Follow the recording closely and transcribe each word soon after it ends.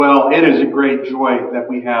it is a great joy that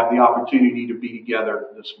we have the opportunity to be together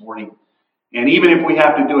this morning. And even if we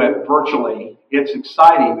have to do it virtually, it's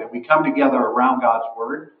exciting that we come together around God's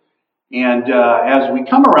Word. And as we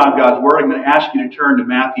come around God's Word, I'm going to ask you to turn to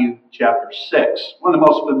Matthew chapter 6, one of the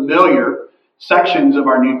most familiar sections of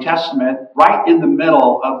our New Testament, right in the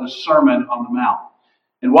middle of the Sermon on the Mount.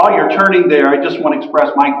 And while you're turning there, I just want to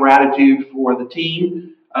express my gratitude for the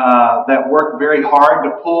team that worked very hard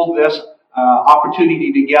to pull this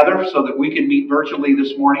opportunity together so that we can meet virtually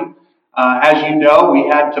this morning. As you know, we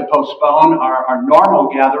had to postpone our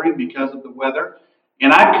normal gathering because of the weather.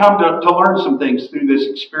 And I've come to learn some things through this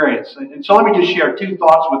experience. And so let me just share two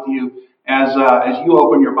thoughts with you as you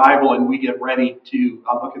open your Bible and we get ready to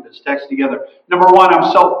look at this text together. Number one,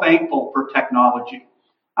 I'm so thankful for technology.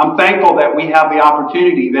 I'm thankful that we have the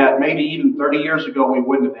opportunity that maybe even 30 years ago we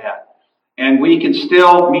wouldn't have had. And we can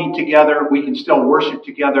still meet together. We can still worship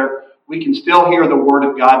together. We can still hear the Word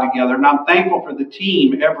of God together. And I'm thankful for the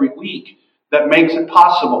team every week that makes it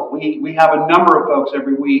possible. We have a number of folks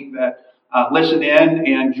every week that listen in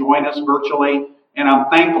and join us virtually. And I'm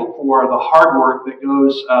thankful for the hard work that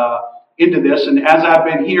goes into this. And as I've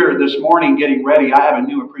been here this morning getting ready, I have a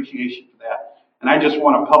new appreciation for that. And I just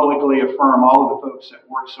want to publicly affirm all of the folks that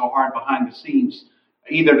work so hard behind the scenes,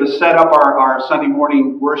 either to set up our Sunday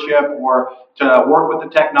morning worship or to work with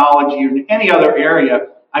the technology or in any other area.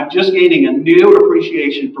 I'm just gaining a new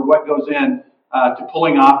appreciation for what goes in to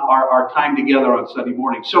pulling off our time together on Sunday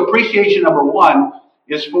morning. So appreciation number one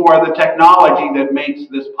is for the technology that makes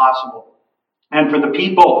this possible and for the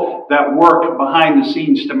people that work behind the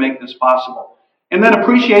scenes to make this possible. And then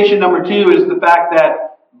appreciation number two is the fact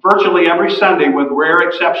that virtually every Sunday, with rare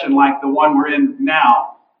exception like the one we're in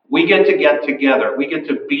now, we get together. We get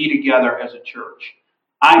to be together as a church.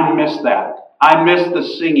 I miss that. I miss the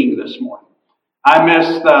singing this morning. I miss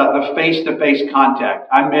the face-to-face contact.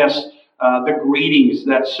 I miss the greetings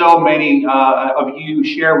that so many of you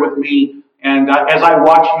share with me. And as I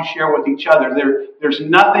watch you share with each other, there's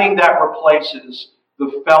nothing that replaces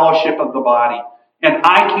the fellowship of the body. And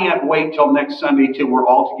I can't wait till next Sunday till we're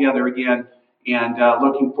all together again and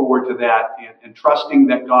looking forward to that and trusting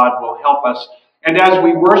that God will help us. And as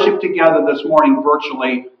we worship together this morning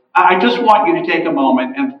virtually, I just want you to take a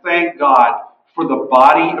moment and thank God for the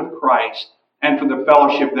body of Christ and for the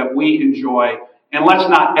fellowship that we enjoy. And let's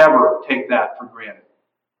not ever take that for granted.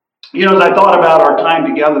 You know, as I thought about our time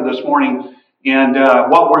together this morning and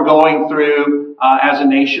what we're going through as a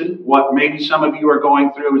nation, what maybe some of you are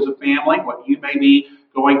going through as a family, what you may be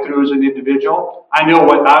going through as an individual. I know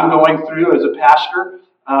what I'm going through as a pastor.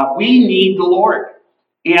 We need the Lord.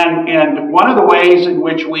 And one of the ways in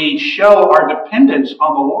which we show our dependence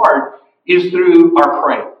on the Lord is through our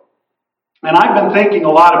prayer. And I've been thinking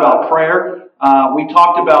a lot about prayer. We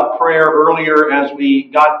talked about prayer earlier as we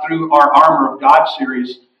got through our Armor of God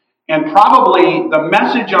series. And probably the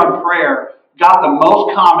message on prayer got the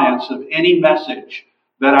most comments of any message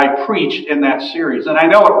that I preached in that series. And I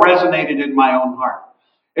know it resonated in my own heart.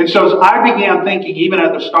 And so as I began thinking, even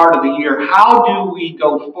at the start of the year, how do we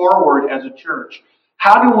go forward as a church?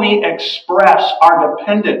 How do we express our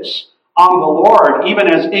dependence on the Lord, even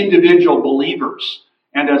as individual believers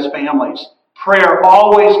and as families? Prayer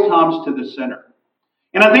always comes to the center.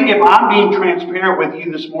 And I think if I'm being transparent with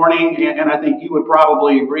you this morning, and I think you would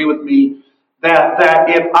probably agree with me, that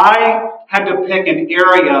if I had to pick an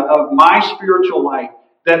area of my spiritual life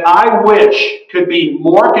that I wish could be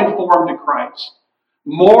more conformed to Christ,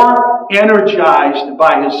 more energized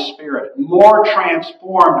by His Spirit, more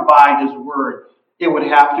transformed by His Word, it would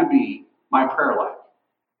have to be my prayer life.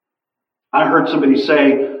 I heard somebody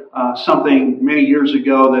say something many years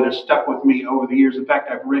ago that has stuck with me over the years. In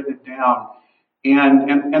fact, I've written it down.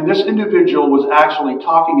 And this individual was actually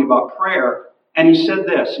talking about prayer, and he said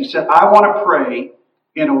this. He said, I want to pray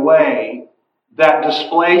in a way that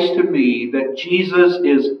displays to me that Jesus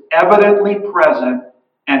is evidently present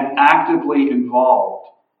and actively involved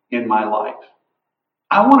in my life.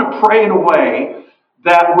 I want to pray in a way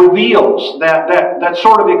that reveals, that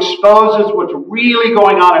sort of exposes what's really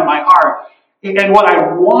going on in my heart. And what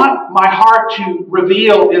I want my heart to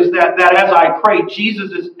reveal is that as I pray,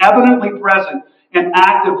 Jesus is evidently present and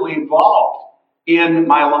actively involved in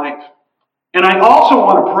my life. And I also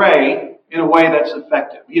want to pray in a way that's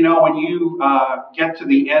effective. You know, when you get to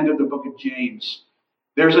the end of the book of James,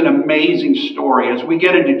 there's an amazing story. As we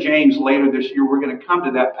get into James later this year, we're going to come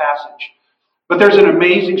to that passage. But there's an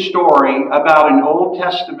amazing story about an Old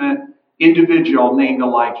Testament individual named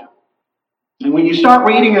Elijah. And when you start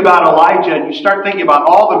reading about Elijah and you start thinking about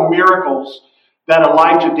all the miracles that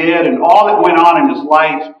Elijah did and all that went on in his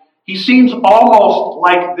life, he seems almost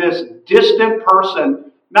like this distant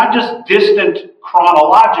person not just distant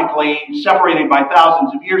chronologically, separated by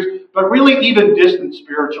thousands of years, but really even distant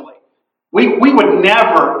spiritually. We would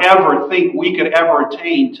never, ever think we could ever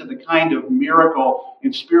attain to the kind of miracle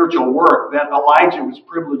and spiritual work that Elijah was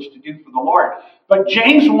privileged to do for the Lord. But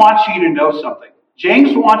James wants you to know something.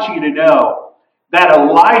 James wants you to know that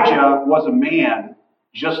Elijah was a man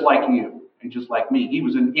just like you and just like me. He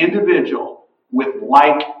was an individual with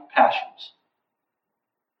like passions.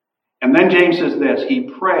 And then James says this, he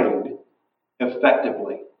prayed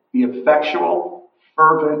effectively. The effectual,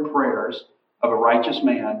 fervent prayers of a righteous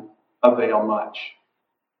man avail much.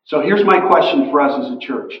 So here's my question for us as a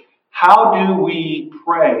church. How do we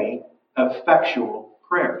pray effectual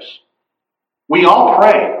prayers? We all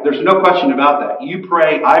pray. There's no question about that. You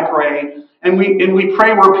pray, I pray, and we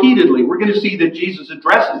pray repeatedly. We're going to see that Jesus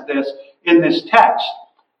addresses this in this text.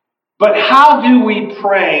 But how do we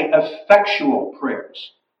pray effectual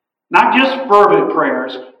prayers? Not just fervent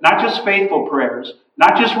prayers, not just faithful prayers,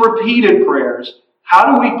 not just repeated prayers.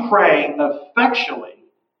 How do we pray effectually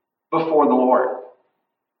before the Lord?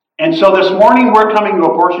 And so this morning we're coming to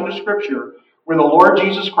a portion of Scripture where the Lord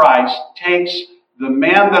Jesus Christ takes the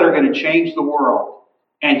men that are going to change the world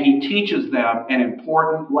and He teaches them an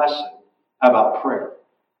important lesson about prayer.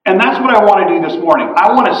 And that's what I want to do this morning.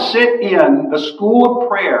 I want to sit in the school of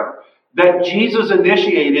prayer that Jesus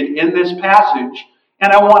initiated in this passage,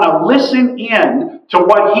 and I want to listen in to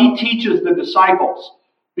what He teaches the disciples.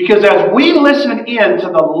 Because as we listen in to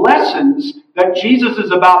the lessons that Jesus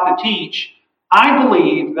is about to teach, I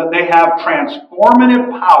believe that they have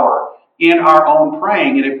transformative power in our own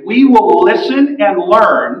praying. And if we will listen and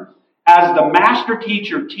learn as the master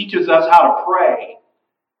teacher teaches us how to pray,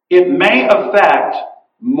 it may affect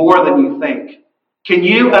more than you think. Can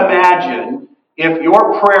you imagine if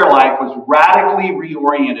your prayer life was radically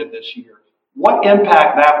reoriented this year? What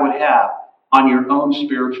impact that would have on your own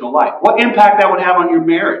spiritual life? What impact that would have on your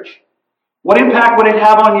marriage? What impact would it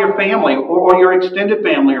have on your family or your extended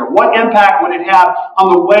family? Or what impact would it have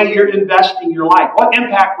on the way you're investing your life? What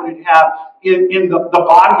impact would it have in the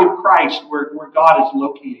body of Christ where God has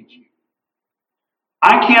located you?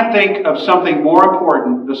 I can't think of something more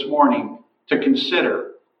important this morning to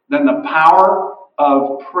consider than the power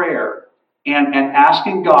of prayer and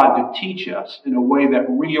asking God to teach us in a way that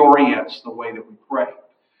reorients the way that we pray.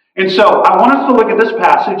 And so I want us to look at this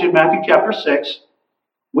passage in Matthew chapter 6.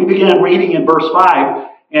 We began reading in verse 5,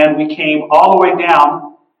 and we came all the way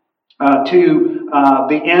down to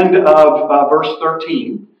the end of verse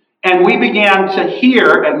 13. And we began to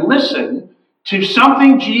hear and listen to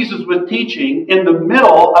something Jesus was teaching in the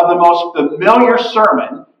middle of the most familiar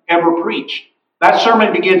sermon ever preached. That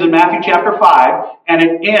sermon begins in Matthew chapter 5, and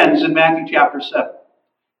it ends in Matthew chapter 7.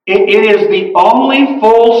 It is the only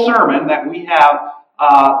full sermon that we have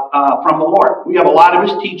from the Lord. We have a lot of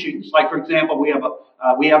His teachings. Like, for example, we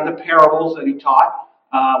have the parables that He taught.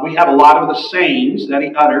 We have a lot of the sayings that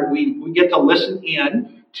He uttered. We get to listen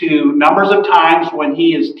in to numbers of times when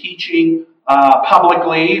He is teaching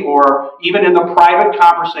publicly or even in the private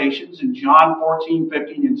conversations in John 14,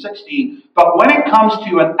 15, and 16. But when it comes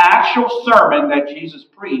to an actual sermon that Jesus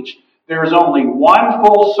preached, there is only one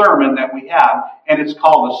full sermon that we have, and it's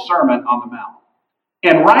called the Sermon on the Mount.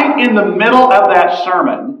 And right in the middle of that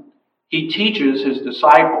sermon, He teaches His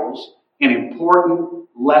disciples an important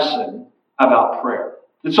lesson about prayer.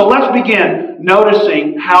 And so let's begin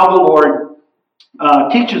noticing how the Lord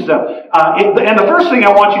teaches them. And the first thing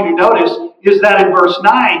I want you to notice is that in verse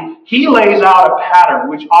 9, He lays out a pattern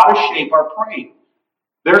which ought to shape our praying.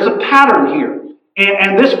 There's a pattern here.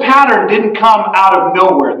 And this pattern didn't come out of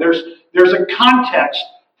nowhere. There's a context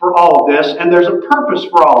for all of this, and there's a purpose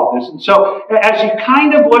for all of this. And so as you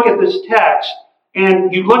kind of look at this text,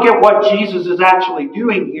 and you look at what Jesus is actually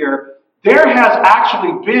doing here, there has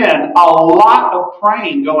actually been a lot of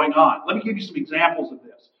praying going on. Let me give you some examples of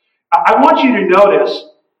this. I want you to notice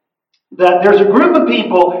that there's a group of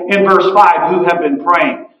people in verse 5 who have been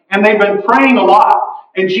praying. And they've been praying a lot.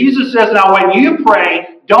 And Jesus says, now when you pray,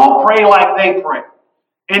 don't pray like they pray.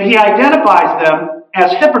 And He identifies them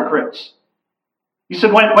as hypocrites. He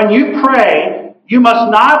said, when you pray, you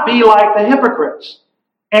must not be like the hypocrites.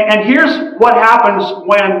 And here's what happens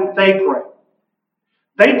when they pray.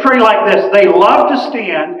 They pray like this. They love to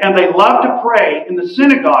stand and they love to pray in the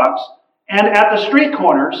synagogues and at the street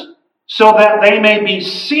corners so that they may be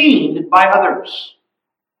seen by others.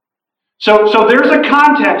 So there's a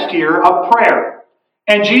context here of prayer.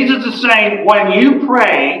 And Jesus is saying, when you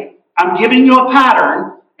pray, I'm giving you a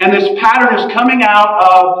pattern, and this pattern is coming out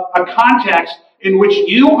of a context in which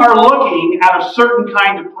you are looking at a certain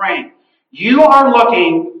kind of praying. You are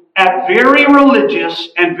looking at very religious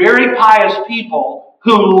and very pious people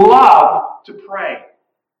who love to pray.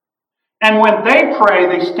 And when they pray,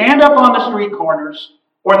 they stand up on the street corners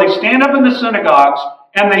or they stand up in the synagogues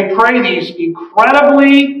and they pray these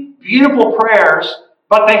incredibly beautiful prayers,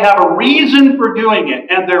 but they have a reason for doing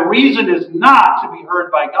it. And their reason is not to be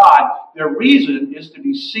heard by God. Their reason is to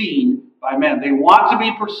be seen by men. They want to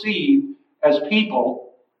be perceived as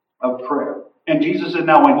people of prayer. And Jesus said,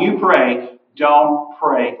 now when you pray, don't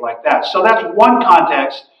pray like that. So that's one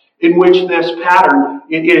context in which this pattern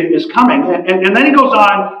is coming. And then he goes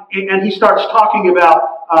on and he starts talking about,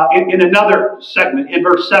 in another segment, in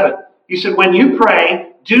verse 7, he said, when you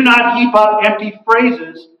pray, do not heap up empty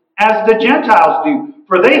phrases as the Gentiles do,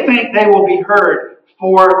 for they think they will be heard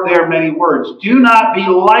for their many words. Do not be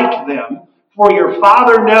like them, for your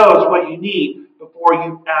Father knows what you need before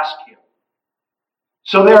you ask Him.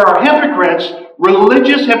 So there are hypocrites,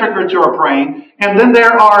 religious hypocrites who are praying, and then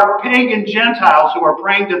there are pagan Gentiles who are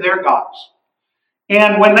praying to their gods.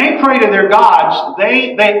 And when they pray to their gods,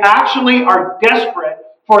 they actually are desperate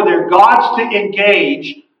for their gods to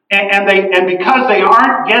engage, and because they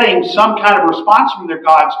aren't getting some kind of response from their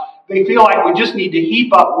gods, they feel like we just need to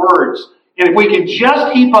heap up words. And if we can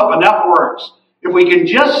just heap up enough words, if we can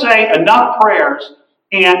just say enough prayers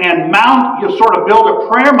and sort of build a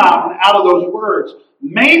prayer mountain out of those words,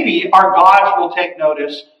 maybe our gods will take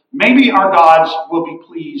notice. Maybe our gods will be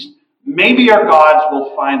pleased. Maybe our gods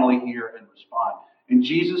will finally hear and respond. And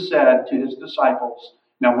Jesus said to his disciples,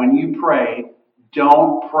 now when you pray,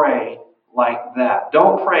 don't pray like that.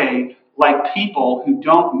 Don't pray like people who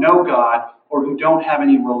don't know God or who don't have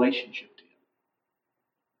any relationship to Him.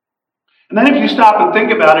 And then if you stop and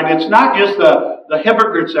think about it, it's not just the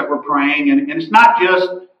hypocrites that were praying, and it's not just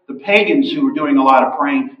the pagans who were doing a lot of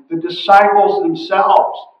praying. The disciples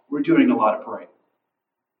themselves were doing a lot of praying.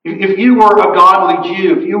 If you were a godly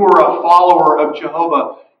Jew, if you were a follower of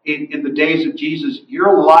Jehovah in the days of Jesus,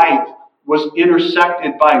 your life was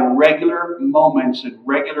intersected by regular moments and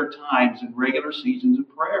regular times and regular seasons of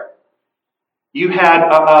prayer. You had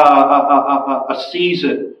a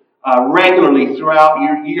season regularly throughout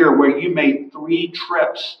your year where you made 3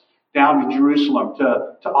 trips down to Jerusalem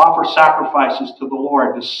to offer sacrifices to the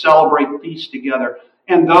Lord, to celebrate feasts together.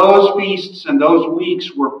 And those feasts and those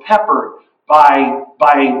weeks were peppered by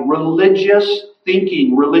religious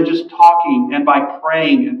thinking, religious talking, and by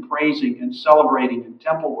praying and praising and celebrating and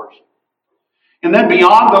temple worship. And then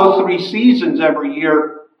beyond those 3 seasons every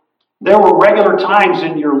year, there were regular times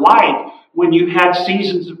in your life when you had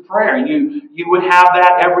seasons of prayer. You would have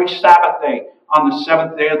that every Sabbath day on the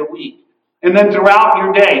 7th day of the week. And then throughout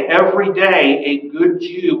your day, every day, a good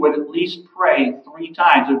Jew would at least pray 3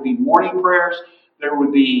 times. There would be morning prayers, there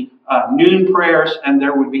would be noon prayers, and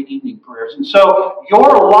there would be evening prayers. And so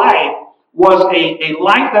your life was a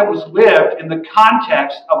life that was lived in the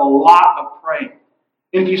context of a lot of praying.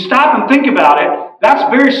 If you stop and think about it, that's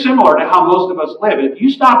very similar to how most of us live. If you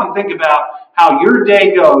stop and think about how your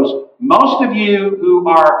day goes, most of you who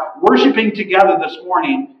are worshiping together this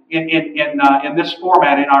morning in this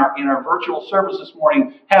format, in our virtual service this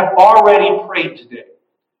morning, have already prayed today.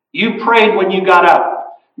 You prayed when you got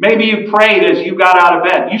up. Maybe you prayed as you got out of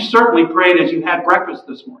bed. You certainly prayed as you had breakfast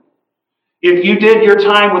this morning. If you did your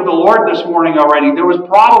time with the Lord this morning already, there was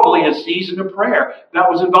probably a season of prayer that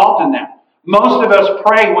was involved in that. Most of us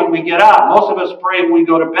pray when we get up. Most of us pray when we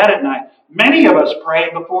go to bed at night. Many of us pray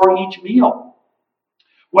before each meal.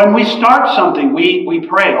 When we start something, we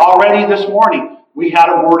pray. Already this morning, we had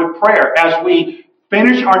a word of prayer. As we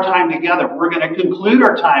finish our time together, we're going to conclude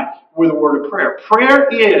our time with a word of prayer. Prayer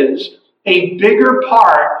is a bigger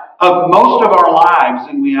part of most of our lives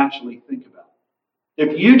than we actually think about.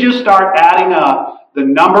 If you just start adding up the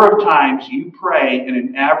number of times you pray in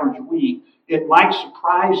an average week, it might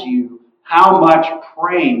surprise you how much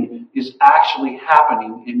praying is actually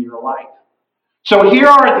happening in your life. So here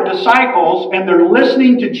are the disciples, and they're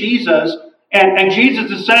listening to Jesus, and Jesus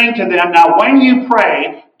is saying to them, now when you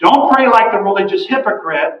pray, don't pray like the religious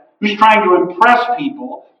hypocrite who's trying to impress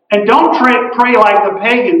people, and don't pray like the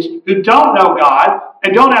pagans who don't know God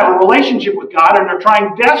and don't have a relationship with God and are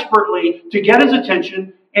trying desperately to get His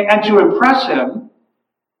attention and to impress Him.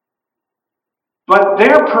 But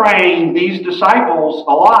they're praying, these disciples,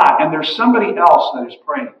 a lot, and there's somebody else that is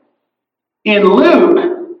praying. In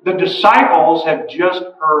Luke, the disciples have just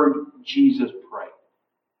heard Jesus pray.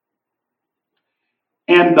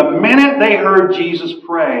 And the minute they heard Jesus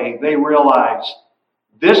pray, they realized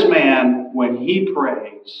this man, when he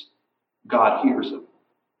prays, God hears him.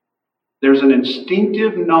 There's an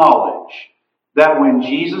instinctive knowledge that when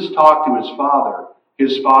Jesus talked to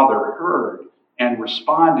his Father heard and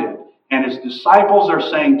responded. And his disciples are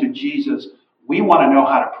saying to Jesus, we want to know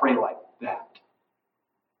how to pray like that.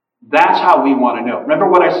 That's how we want to know. Remember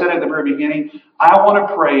what I said at the very beginning? I want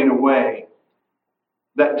to pray in a way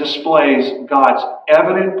that displays God's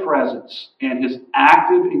evident presence and his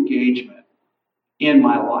active engagement in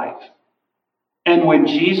my life. And when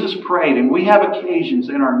Jesus prayed, and we have occasions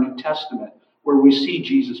in our New Testament where we see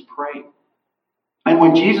Jesus pray. And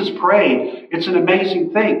when Jesus prayed, it's an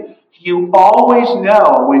amazing thing. You always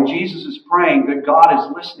know when Jesus is praying that God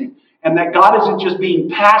is listening. And that God isn't just being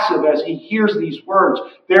passive as he hears these words.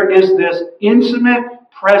 There is this intimate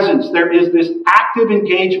presence. There is this active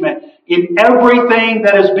engagement in everything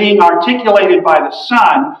that is being articulated by the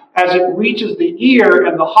Son as it reaches the ear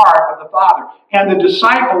and the heart of the Father. And the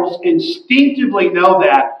disciples instinctively know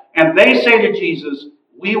that. And they say to Jesus,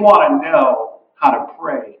 we want to know how to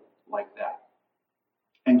pray like that.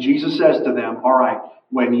 And Jesus says to them, all right,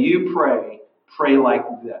 when you pray, pray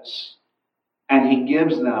like this. And he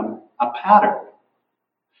gives them a pattern.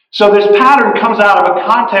 So this pattern comes out of a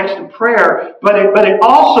context of prayer, but it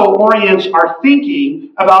also orients our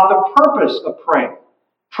thinking about the purpose of praying.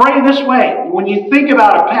 Pray this way. When you think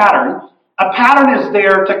about a pattern is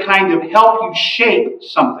there to kind of help you shape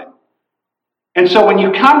something. And so when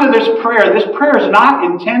you come to this prayer is not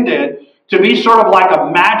intended to be sort of like a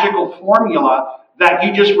magical formula that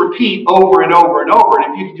you just repeat over and over and over.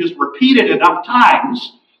 And if you can just repeat it enough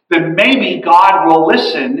times, then maybe God will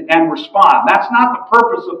listen and respond. That's not the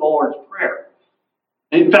purpose of the Lord's Prayer.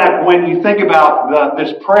 In fact, when you think about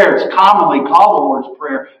this prayer, it's commonly called the Lord's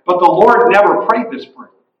Prayer, but the Lord never prayed this prayer.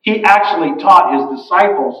 He actually taught his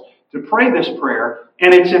disciples to pray this prayer,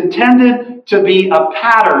 and it's intended to be a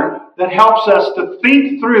pattern that helps us to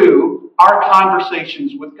think through our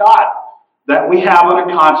conversations with God that we have on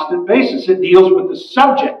a constant basis. It deals with the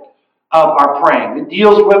subject of our praying. It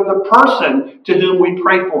deals with the person to whom we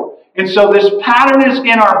pray for. And so this pattern is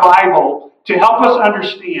in our Bible to help us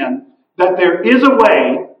understand that there is a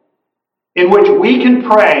way in which we can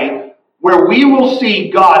pray where we will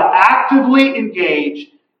see God actively engaged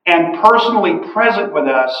and personally present with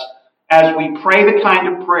us as we pray the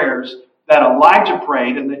kind of prayers that Elijah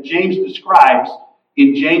prayed and that James describes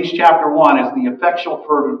in James chapter 1 as the effectual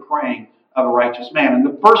fervent praying of a righteous man. And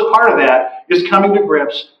the first part of that is coming to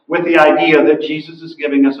grips with the idea that Jesus is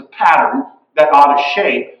giving us a pattern that ought to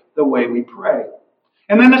shape the way we pray.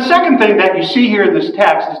 And then the second thing that you see here in this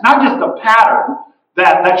text is not just a pattern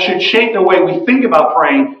that should shape the way we think about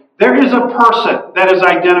praying. There is a person that is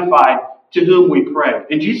identified to whom we pray.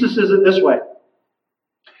 And Jesus says it this way.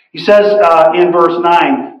 He says in verse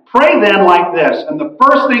 9, pray then like this. And the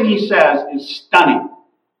first thing he says is stunning.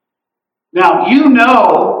 Now, you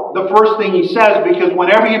know the first thing he says because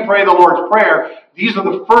whenever you pray the Lord's Prayer, these are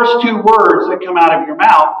the first two words that come out of your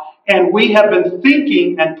mouth. And we have been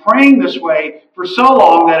thinking and praying this way for so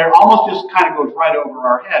long that it almost just kind of goes right over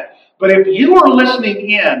our head. But if you were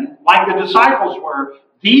listening in, like the disciples were,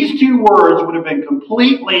 these two words would have been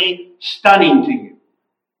completely stunning to you.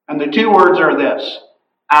 And the two words are this: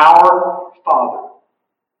 our Father.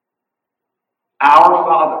 Our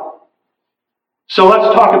Father. So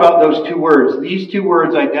let's talk about those two words. These two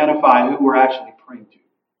words identify who we're actually praying to.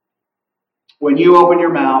 When you open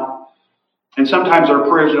your mouth, and sometimes our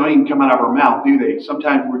prayers don't even come out of our mouth, do they?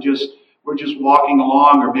 Sometimes we're just walking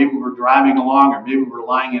along, or maybe we're driving along, or maybe we're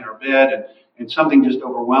lying in our bed, and something just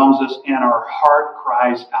overwhelms us, and our heart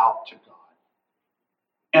cries out to God.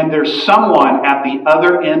 And there's someone at the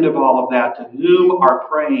other end of all of that to whom our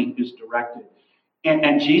praying is directed.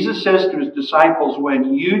 And Jesus says to his disciples,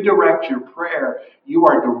 when you direct your prayer, you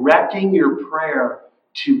are directing your prayer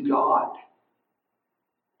to God.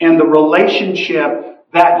 And the relationship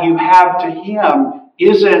that you have to him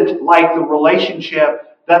isn't like the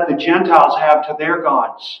relationship that the Gentiles have to their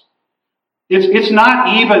gods. It's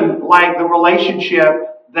not even like the relationship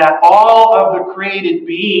that all of the created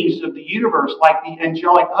beings of the universe, like the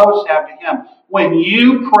angelic hosts, have to him. When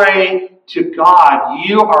you pray to God,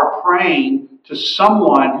 you are praying to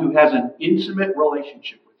someone who has an intimate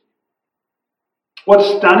relationship with you.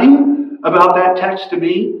 What's stunning about that text to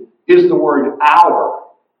me is the word our.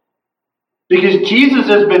 Because Jesus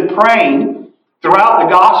has been praying throughout the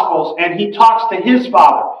Gospels, and he talks to his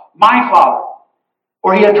Father, my Father,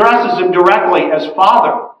 or he addresses him directly as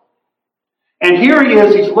Father. And here he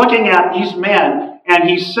is, he's looking at these men, and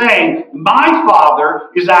he's saying, my Father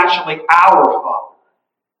is actually our Father.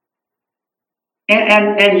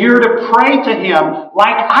 And you're to pray to him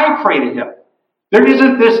like I pray to him. There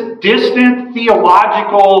isn't this distant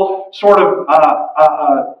theological sort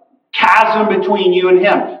of chasm between you and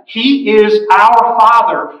him. He is our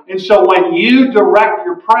Father. And so when you direct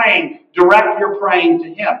your praying to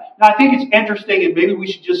him. Now I think it's interesting, and maybe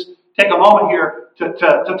we should just take a moment here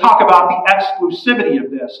to talk about the exclusivity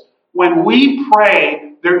of this. When we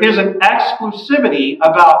pray, there is an exclusivity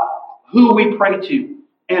about who we pray to.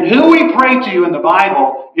 And who we pray to in the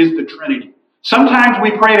Bible is the Trinity. Sometimes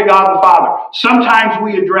we pray to God the Father. Sometimes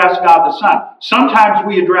we address God the Son. Sometimes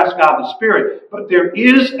we address God the Spirit. But there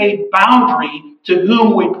is a boundary to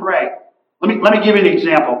whom we pray. Let me give you an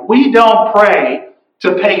example. We don't pray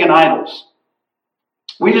to pagan idols.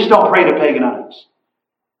 We just don't pray to pagan idols.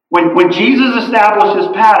 When Jesus established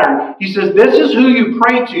his pattern, he says, this is who you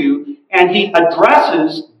pray to, and he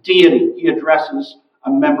addresses deity. He addresses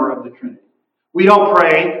a member of the Trinity. We don't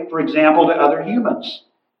pray, for example, to other humans.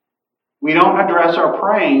 We don't address our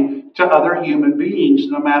praying to other human beings,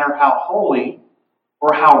 no matter how holy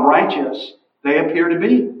or how righteous they appear to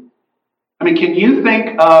be. I mean, can you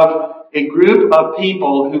think of a group of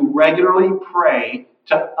people who regularly pray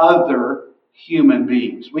to other human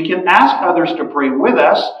beings? We can ask others to pray with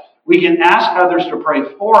us. We can ask others to pray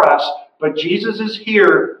for us. But Jesus is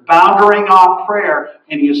here bounding off prayer,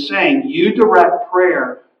 and he is saying, you direct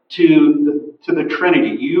prayer to the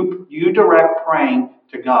Trinity. You direct praying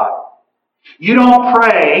to God. You don't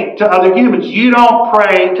pray to other humans. You don't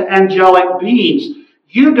pray to angelic beings.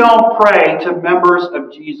 You don't pray to members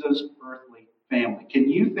of Jesus' earthly family. Can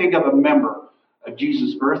you think of a member of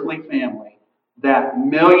Jesus' earthly family that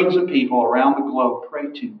millions of people around the globe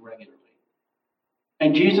pray to regularly?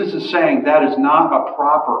 And Jesus is saying that is not a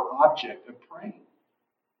proper object of praying.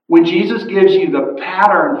 When Jesus gives you the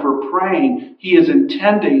pattern for praying, he is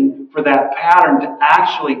intending for that pattern to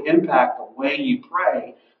actually impact the way you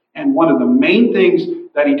pray. And one of the main things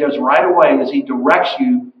that he does right away is he directs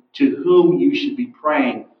you to whom you should be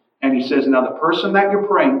praying. And he says, now the person that you're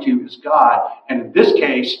praying to is God. And in this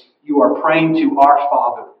case, you are praying to our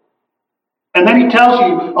Father. And then he tells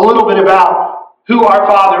you a little bit about who our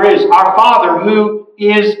Father is. Our Father who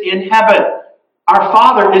is in heaven. Our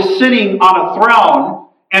Father is sitting on a throne.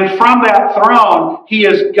 And from that throne, he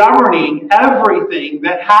is governing everything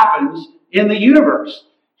that happens in the universe.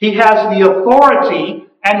 He has the authority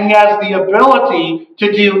and he has the ability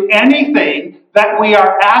to do anything that we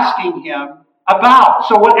are asking him about.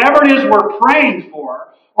 So whatever it is we're praying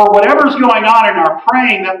for, or whatever's going on in our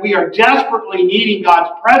praying that we are desperately needing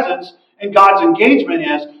God's presence and God's engagement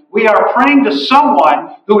is, we are praying to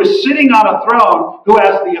someone who is sitting on a throne, who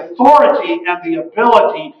has the authority and the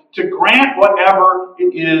ability to grant whatever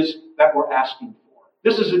it is that we're asking for.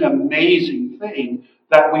 This is an amazing thing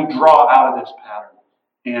that we draw out of this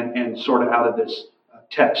pattern and sort of out of this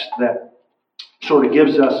text that sort of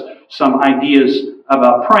gives us some ideas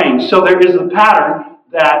about praying. So there is the pattern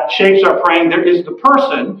that shapes our praying. There is the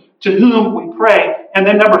person to whom we pray. And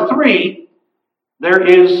then number 3, there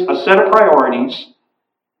is a set of priorities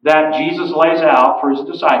that Jesus lays out for his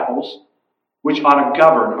disciples, which ought to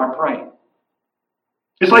govern our praying.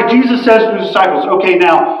 It's like Jesus says to his disciples, okay,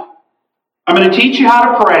 now, I'm going to teach you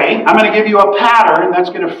how to pray. I'm going to give you a pattern that's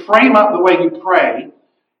going to frame up the way you pray.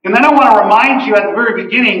 And then I want to remind you at the very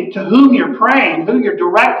beginning to whom you're praying, who you're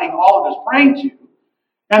directing all of this praying to,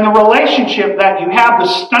 and the relationship that you have, the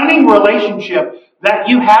stunning relationship that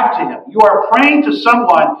you have to him. You are praying to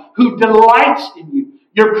someone who delights in you.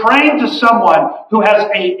 You're praying to someone who has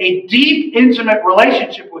a deep, intimate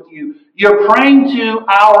relationship with you. You're praying to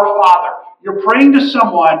our Father. You're praying to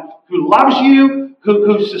someone who loves you,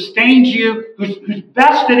 who sustains you, who's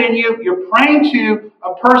vested in you. You're praying to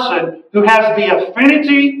a person who has the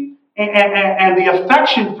affinity and the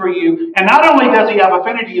affection for you. And not only does he have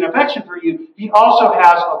affinity and affection for you, he also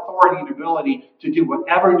has authority and ability to do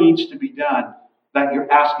whatever needs to be done that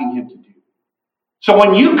you're asking him to do. So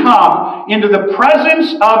when you come into the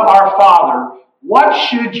presence of our Father, what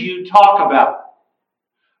should you talk about?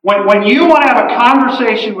 When you want to have a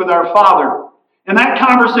conversation with our Father, and that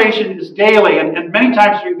conversation is daily and many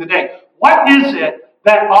times during the day, what is it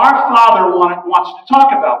that our Father wants to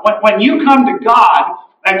talk about? When you come to God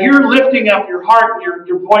and you're lifting up your heart and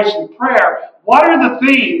your voice in prayer, what are the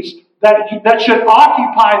things that should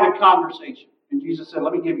occupy the conversation? And Jesus said,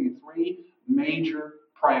 let me give you 3 major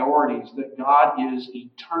priorities that God is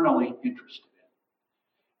eternally interested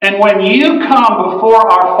in. And when you come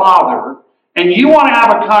before our Father and you want to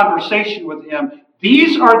have a conversation with him,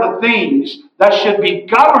 these are the things that should be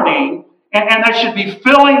governing and that should be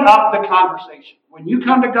filling up the conversation. When you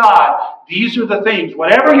come to God, these are the things.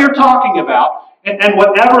 Whatever you're talking about and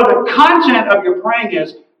whatever the content of your praying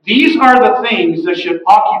is, these are the things that should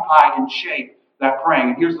occupy and shape that praying.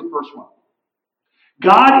 And here's the first one.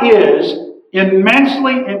 God is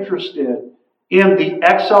immensely interested in the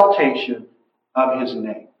exaltation of his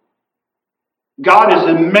name. God is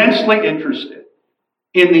immensely interested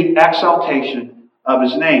in the exaltation of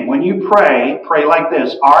His name. When you pray, pray like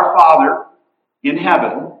this: Our Father in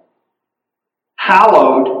heaven,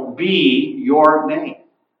 hallowed be your name.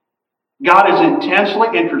 God is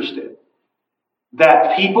intensely interested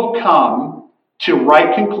that people come to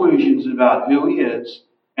right conclusions about who He is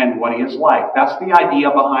and what He is like. That's the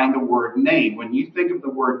idea behind the word name. When you think of the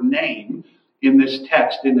word name in this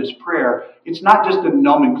text, in this prayer, it's not just a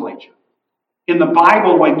nomenclature. In the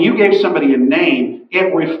Bible, when you gave somebody a name,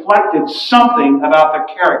 it reflected something about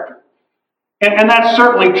their character. And that's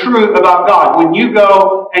certainly true about God. When you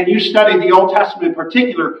go and you study the Old Testament in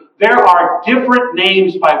particular, there are different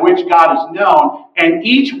names by which God is known, and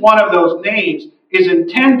each one of those names is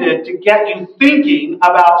intended to get you thinking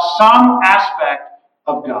about some aspect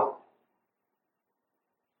of God.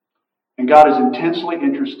 And God is intensely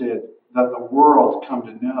interested that the world come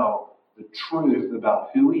to know the truth about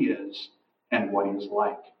who He is and what He is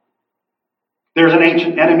like. There's an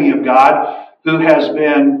ancient enemy of God who has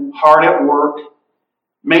been hard at work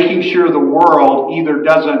making sure the world either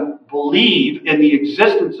doesn't believe in the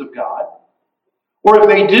existence of God, or if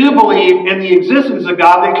they do believe in the existence of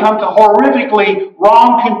God, they come to horrifically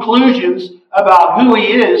wrong conclusions about who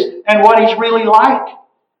He is and what He's really like.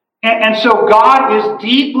 And so God is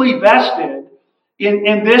deeply vested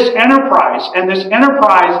in this enterprise. And this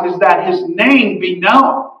enterprise is that His name be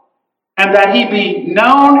known. And that He be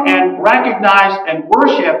known and recognized and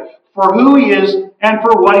worshiped for who He is and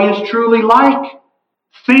for what He is truly like.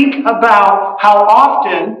 Think about how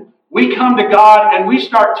often we come to God and we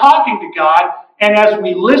start talking to God, and as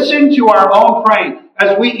we listen to our own praying,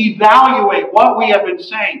 as we evaluate what we have been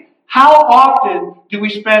saying, how often do we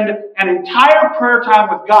spend an entire prayer time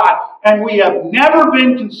with God and we have never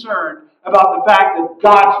been concerned about the fact that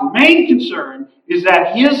God's main concern is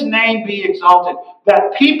that His name be exalted,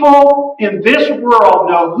 that people in this world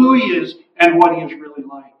know who He is and what He is really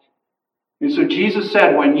like. And so Jesus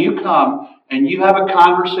said, when you come and you have a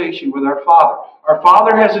conversation with our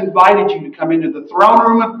Father has invited you to come into the throne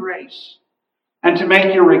room of grace and to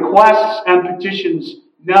make your requests and petitions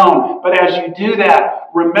known. But as you do that,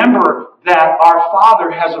 remember that our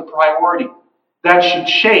Father has a priority that should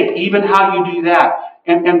shape even how you do that.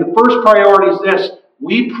 And the first priority is this: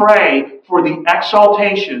 we pray for the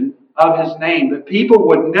exaltation of His name, that people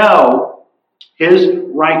would know His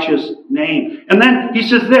righteous name. And then He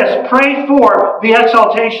says this: pray for the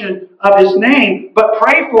exaltation of His name, but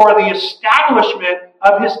pray for the establishment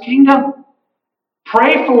of His kingdom.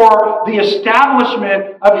 Pray for the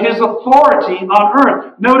establishment of His authority on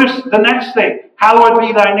earth. Notice the next thing: hallowed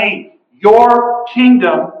be thy name. Your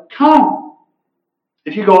kingdom come.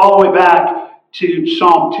 If you go all the way back to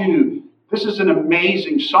Psalm 2, this is an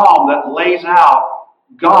amazing psalm that lays out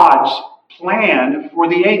God's plan for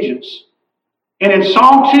the ages. And in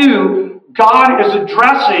Psalm 2, God is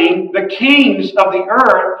addressing the kings of the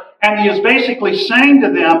earth, and He is basically saying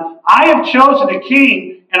to them, I have chosen a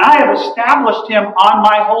king, and I have established him on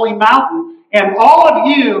my holy mountain, and all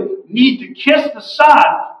of you need to kiss the Son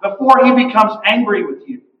before He becomes angry with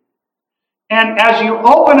you. And as you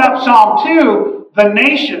open up Psalm 2, the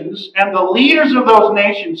nations and the leaders of those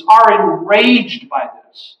nations are enraged by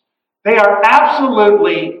this. They are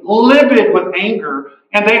absolutely livid with anger,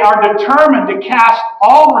 and they are determined to cast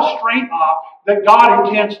all restraint off that God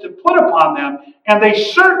intends to put upon them, and they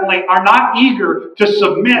certainly are not eager to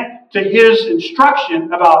submit to His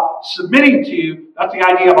instruction about submitting to, that's the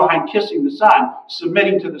idea behind kissing the Son,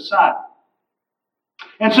 submitting to the Son.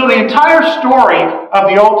 And so the entire story of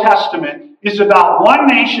the Old Testament is about one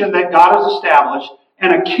nation that God has established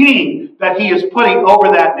and a king that He is putting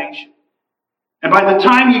over that nation. And by the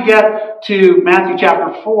time you get to Matthew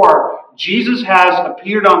chapter 4, Jesus has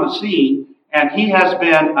appeared on the scene, and He has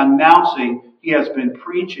been announcing, He has been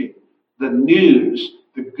preaching the news,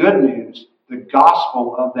 the good news, the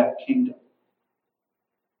gospel of that kingdom.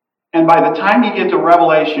 And by the time you get to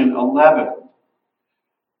Revelation 11,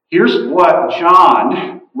 here's what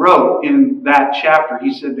John wrote in that chapter.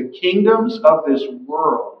 He said, the kingdoms of this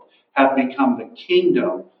world have become the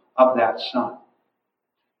kingdom of that Son.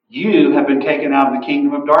 You have been taken out of the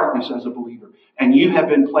kingdom of darkness as a believer, and you have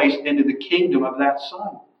been placed into the kingdom of that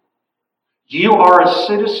Son. You are a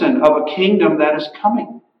citizen of a kingdom that is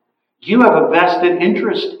coming. You have a vested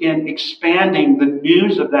interest in expanding the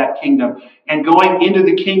news of that kingdom and going into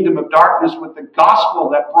the kingdom of darkness with the gospel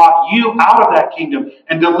that brought you out of that kingdom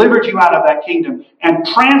and delivered you out of that kingdom and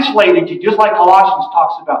translated you, just like Colossians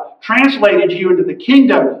talks about, translated you into the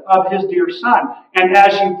kingdom of His dear Son. And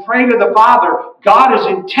as you pray to the Father, God is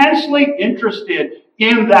intensely interested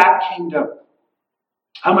in that kingdom.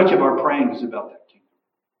 How much of our praying is about that kingdom?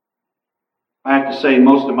 I have to say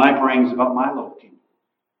most of my praying is about my little kingdom.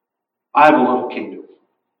 I have a little kingdom.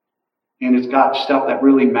 And it's got stuff that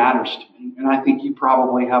really matters to me. And I think you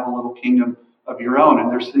probably have a little kingdom of your own.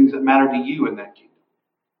 And there's things that matter to you in that kingdom.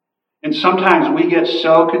 And sometimes we get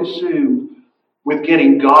so consumed with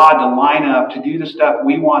getting God to line up to do the stuff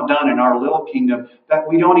we want done in our little kingdom that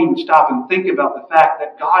we don't even stop and think about the fact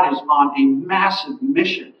that God is on a massive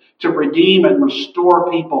mission to redeem and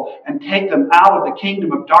restore people and take them out of the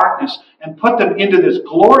kingdom of darkness and put them into this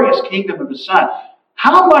glorious kingdom of His Son.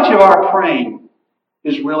 How much of our praying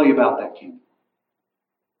is really about that kingdom?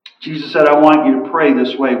 Jesus said, I want you to pray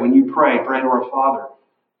this way. When you pray, pray to our Father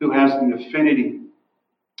who has the affinity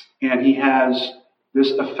and He has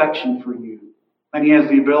this affection for you. And He has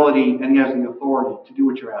the ability and He has the authority to do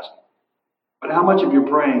what you're asking. But how much of your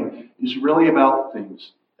praying is really about the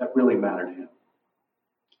things that really matter to Him?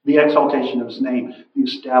 The exaltation of His name, the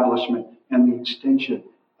establishment and the extension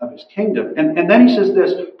of His kingdom. And then He says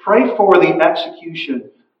this, pray for the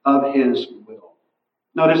execution of His will.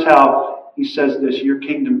 Notice how He says this, your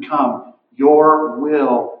kingdom come, your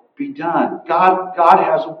will be done. God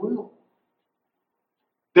has a will.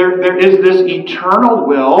 There is this eternal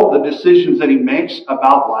will, the decisions that He makes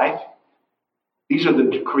about life. These are the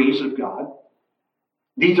decrees of God.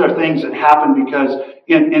 These are things that happen because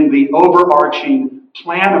in the overarching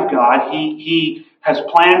plan of God, He has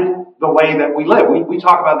planned the way that we live. We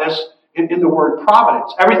talk about this in the word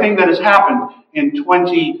providence. Everything that has happened in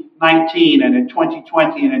 2019 and in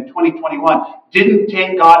 2020 and in 2021 didn't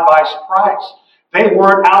take God by surprise. They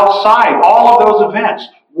weren't outside. All of those events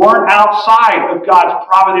weren't outside of God's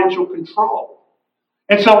providential control.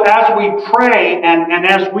 And so as we pray and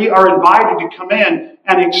as we are invited to come in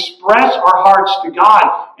and express our hearts to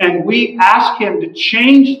God, and we ask Him to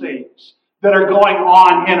change things that are going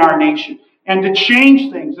on in our nation, and to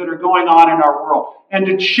change things that are going on in our world, and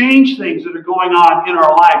to change things that are going on in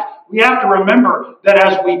our lives, we have to remember that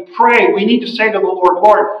as we pray, we need to say to the Lord,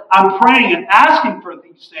 Lord, I'm praying and asking for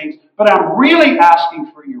these things, but I'm really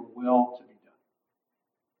asking for your will to be done.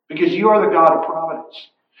 Because you are the God of providence.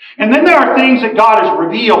 And then there are things that God has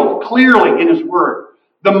revealed clearly in His Word.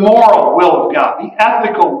 The moral will of God, the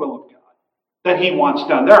ethical will of God that He wants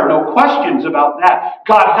done. There are no questions about that.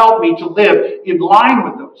 God, help me to live in line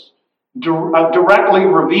with those directly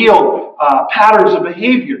revealed patterns of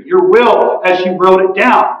behavior. Your will as You wrote it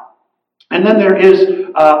down. And then there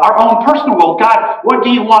is our own personal will. God, what do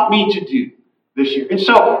You want me to do this year? And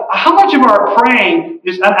so how much of our praying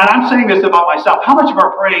is, and I'm saying this about myself, how much of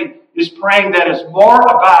our praying is praying that is more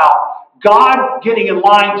about God getting in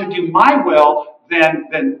line to do my will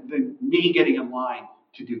than me getting in line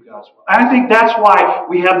to do God's will? And I think that's why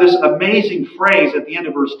we have this amazing phrase at the end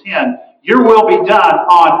of verse 10, your will be done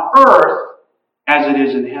on earth as it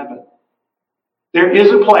is in heaven. There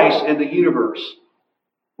is a place in the universe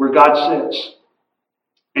where God sits.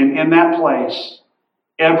 And in that place,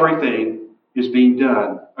 everything is being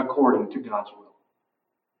done according to God's will.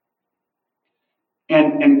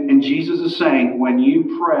 And Jesus is saying, when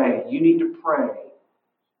you pray, you need to pray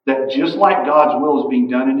that just like God's will is being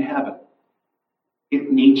done in heaven,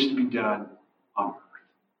 it needs to be done on earth.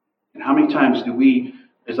 And how many times do we,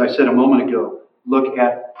 as I said a moment ago, look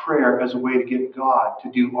at prayer as a way to get God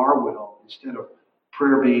to do our will instead of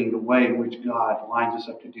prayer being the way in which God lines us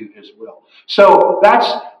up to do His will? So that's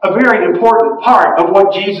a very important part of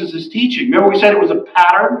what Jesus is teaching. Remember we said it was a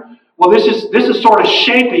pattern? Well, this is sort of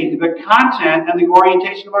shaping the content and the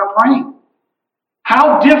orientation of our praying.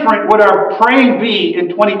 How different would our praying be in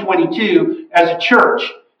 2022 as a church?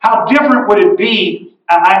 How different would it be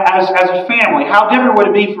as a family? How different would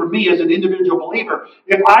it be for me as an individual believer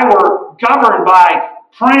if I were governed by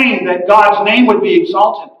praying that God's name would be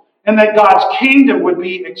exalted and that God's kingdom would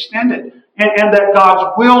be extended and that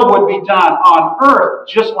God's will would be done on earth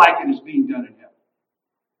just like it is being done in heaven?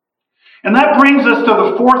 And that brings us to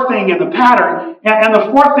the fourth thing in the pattern. And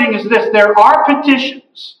the fourth thing is this. There are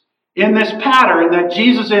petitions in this pattern that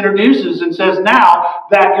Jesus introduces and says, now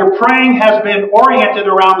that your praying has been oriented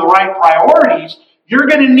around the right priorities, you're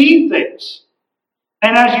going to need things.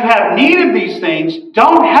 And as you have need of these things,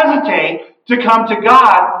 don't hesitate to come to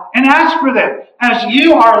God and ask for them. As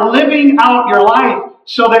you are living out your life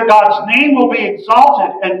so that God's name will be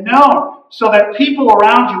exalted and known, so that people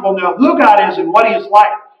around you will know who God is and what He is like.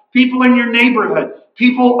 People in your neighborhood,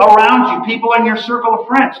 people around you, people in your circle of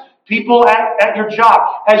friends, people at your job.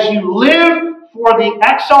 As you live for the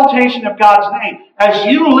exaltation of God's name, as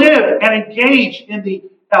you live and engage in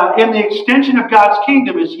the extension of God's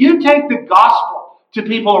kingdom, as you take the gospel to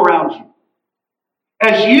people around you,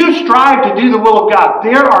 as you strive to do the will of God,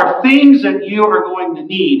 there are things that you are going to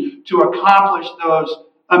need to accomplish those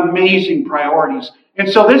amazing priorities.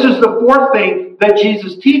 And so this is the fourth thing that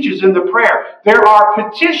Jesus teaches in the prayer. There are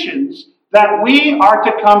petitions that we are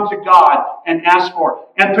to come to God and ask for.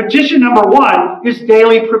 And petition number one is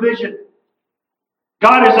daily provision.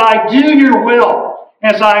 God, as I do your will,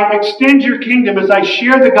 as I extend your kingdom, as I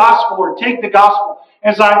share the gospel or take the gospel,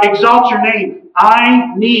 as I exalt your name,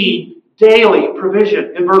 I need daily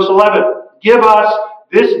provision. In verse 11, give us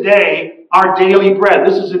this day our daily bread.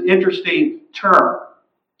 This is an interesting term.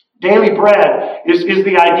 Daily bread is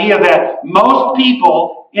the idea that most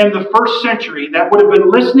people in the first century that would have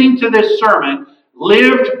been listening to this sermon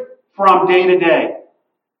lived from day to day.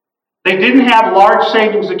 They didn't have large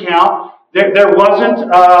savings account. There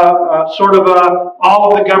wasn't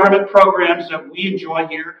all of the government programs that we enjoy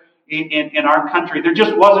here in our country. There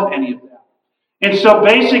just wasn't any of that. And so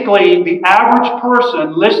basically, the average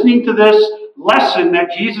person listening to this lesson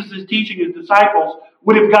that Jesus is teaching his disciples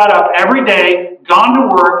would have got up every day, gone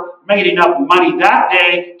to work, made enough money that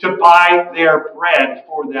day to buy their bread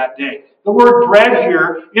for that day. The word bread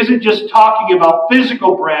here isn't just talking about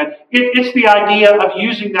physical bread. It's the idea of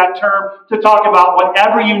using that term to talk about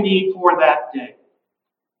whatever you need for that day.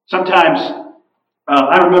 Sometimes,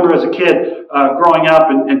 I remember as a kid growing up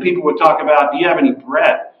and people would talk about, do you have any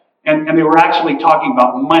bread? And they were actually talking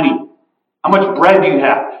about money. How much bread do you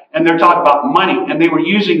have? And they're talking about money. And they were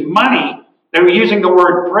using money. They were using the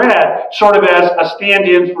word bread sort of as a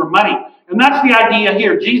stand-in for money. And that's the idea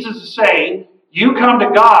here. Jesus is saying, you come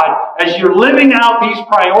to God as you're living out these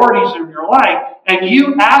priorities in your life, and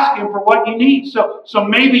you ask Him for what you need. So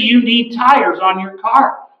maybe you need tires on your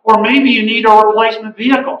car, or maybe you need a replacement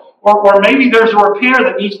vehicle, or maybe there's a repair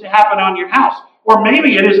that needs to happen on your house, or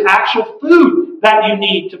maybe it is actual food that you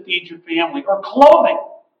need to feed your family, or clothing.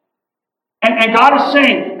 And God is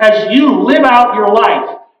saying, as you live out your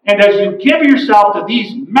life, and as you give yourself to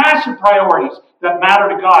these massive priorities that matter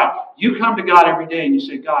to God, you come to God every day and you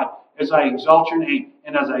say, God, as I exalt your name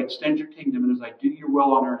and as I extend your kingdom and as I do your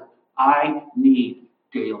will on earth, I need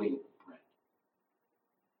daily bread.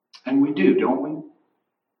 And we do, don't we?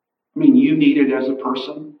 I mean, you need it as a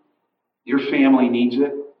person. Your family needs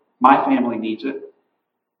it. My family needs it.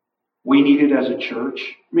 We need it as a church.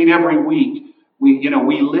 I mean, every week,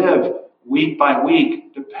 we live week by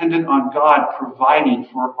week dependent on God providing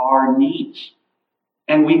for our needs.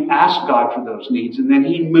 And we ask God for those needs. And then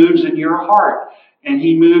He moves in your heart. And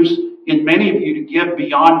He moves in many of you to give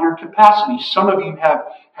beyond your capacity. Some of you have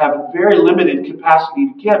very limited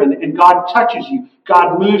capacity to give. And God touches you.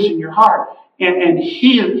 God moves in your heart. And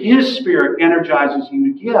His Spirit energizes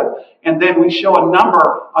you to give. And then we show a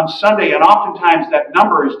number on Sunday. And oftentimes that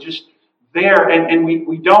number is just there. And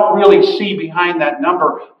we don't really see behind that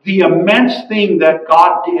number the immense thing that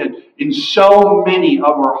God did in so many of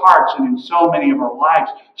our hearts and in so many of our lives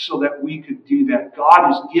so that we could do that. God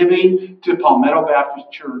is giving to Palmetto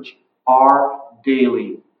Baptist Church our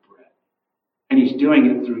daily bread. And He's doing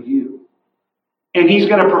it through you. And He's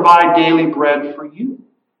going to provide daily bread for you.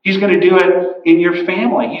 He's going to do it in your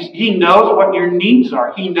family. He knows what your needs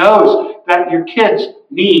are. He knows that your kids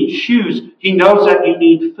need shoes. He knows that you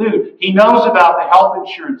need food. He knows about the health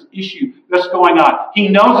insurance issue that's going on. He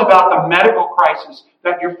knows about the medical crisis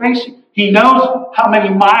that you're facing. He knows how many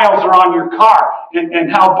miles are on your car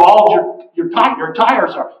and how bald your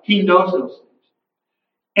tires are. He knows those things.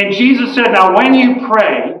 And Jesus said, now when you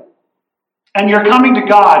pray, and you're coming to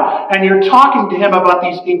God, and you're talking to Him about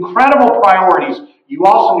these incredible priorities, you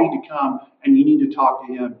also need to come and you need to talk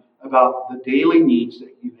to Him about the daily needs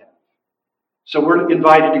that you have. So we're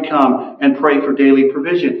invited to come and pray for daily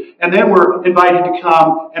provision. And then we're invited to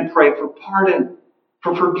come and pray for pardon,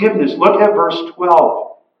 for forgiveness. Look at verse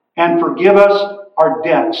 12. And forgive us our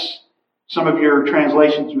debts. Some of your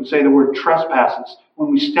translations would say the word trespasses.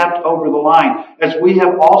 When we stepped over the line, as we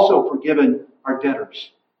have also forgiven our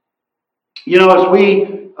debtors. You know, as we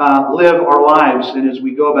live our lives and as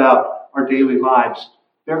we go about our daily lives,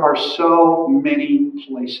 there are so many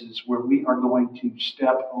places where we are going to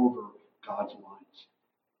step over God's lines.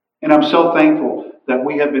 And I'm so thankful that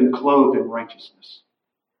we have been clothed in righteousness.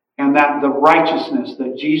 And that the righteousness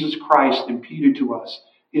that Jesus Christ imputed to us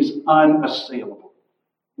is unassailable.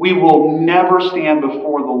 We will never stand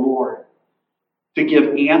before the Lord to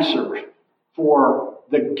give answer for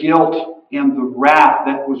the guilt and the wrath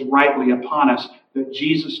that was rightly upon us that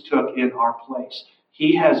Jesus took in our place.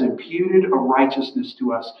 He has imputed a righteousness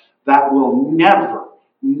to us that will never,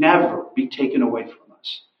 never be taken away from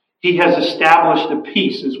us. He has established a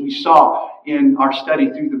peace, as we saw in our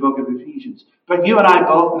study through the book of Ephesians. But you and I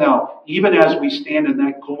both know, even as we stand in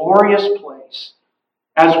that glorious place,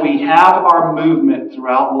 as we have our movement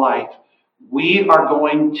throughout life, we are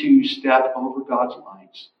going to step over God's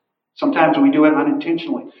lines. Sometimes we do it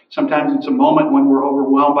unintentionally. Sometimes it's a moment when we're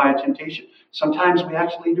overwhelmed by a temptation. Sometimes we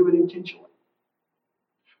actually do it intentionally.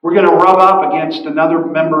 We're going to rub up against another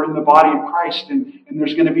member in the body of Christ, and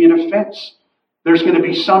there's going to be an offense. There's going to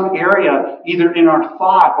be some area, either in our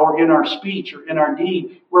thought or in our speech or in our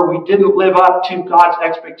deed, where we didn't live up to God's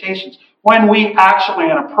expectations, when we actually,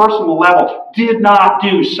 on a personal level, did not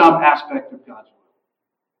do some aspect of God's will.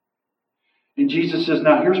 And Jesus says,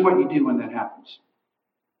 now here's what you do when that happens.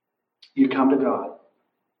 You come to God,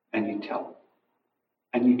 and you tell Him,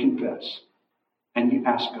 and you confess, and you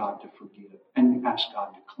ask God to forgive, and you ask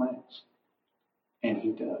God to cleanse. And He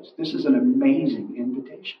does. This is an amazing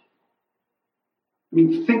invitation. I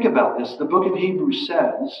mean, think about this. The book of Hebrews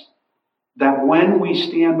says that when we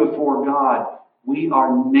stand before God, we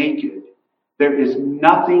are naked. There is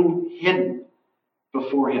nothing hidden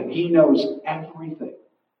before Him. He knows everything.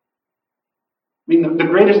 I mean, the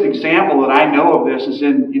greatest example that I know of this is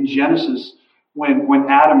in Genesis, when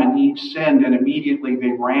Adam and Eve sinned, and immediately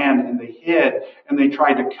they ran and they hid and they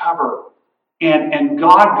tried to cover. And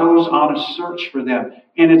God goes on a search for them.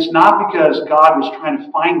 And it's not because God was trying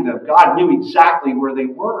to find them. God knew exactly where they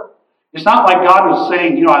were. It's not like God was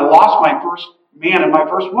saying, I lost my first man and my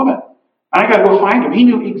first woman. I got to go find them. He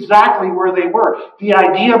knew exactly where they were. The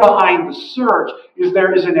idea behind the search is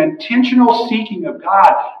there is an intentional seeking of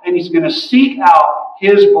God, and He's going to seek out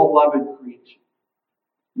His beloved creation.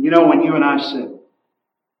 When you and I sin,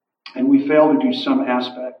 and we fail to do some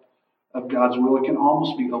aspect of God's will, it can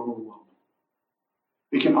almost be overwhelming.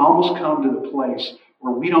 It can almost come to the place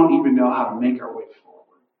where we don't even know how to make our way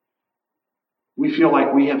forward. We feel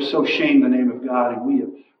like we have so shamed the name of God, and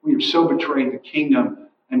we have so betrayed the kingdom,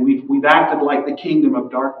 and we've acted like the kingdom of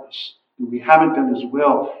darkness, and we haven't done His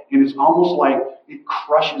will, and it's almost like it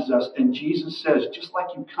crushes us. And Jesus says, just like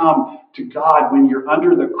you come to God when you're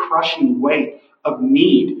under the crushing weight of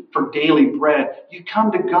need for daily bread, you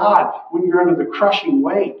come to God when you're under the crushing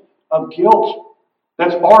weight of guilt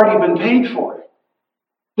that's already been paid for.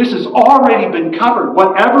 This has already been covered.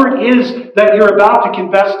 Whatever it is that you're about to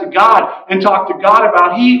confess to God and talk to God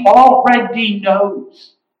about, He already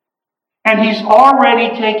knows. And He's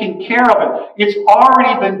already taken care of it. It's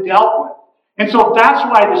already been dealt with. And so that's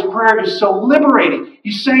why this prayer is so liberating.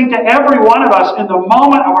 He's saying to every one of us, in the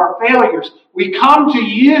moment of our failures, we come to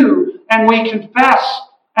You and we confess,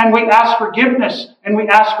 and we ask forgiveness, and we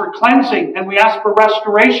ask for cleansing, and we ask for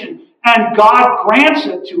restoration. And God grants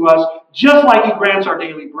it to us just like He grants our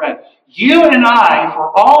daily bread. You and I,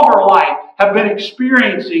 for all of our life, have been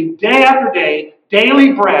experiencing day after day,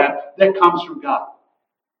 daily bread that comes from God.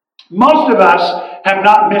 Most of us have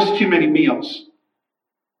not missed too many meals.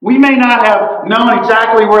 We may not have known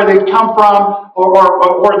exactly where they've come from,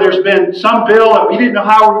 or there's been some bill that we didn't know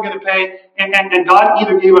how we were going to pay, and God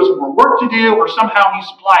either gave us more work to do or somehow He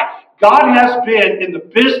supplied. God has been in the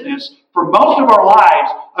business for most of our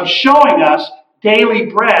lives of showing us daily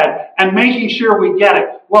bread and making sure we get it.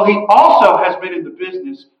 Well, He also has been in the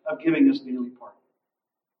business of giving us daily pardon.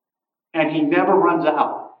 And He never runs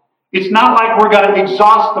out. It's not like we're going to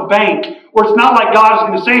exhaust the bank, or it's not like God is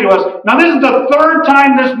going to say to us, now this is the third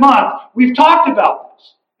time this month we've talked about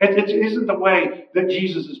this. It isn't the way that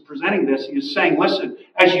Jesus is presenting this. He is saying, listen,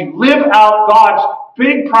 as you live out God's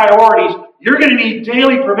big priorities, you're going to need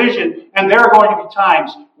daily provision, and there are going to be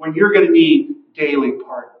times when you're going to need daily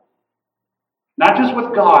pardon. Not just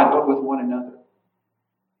with God, but with one another.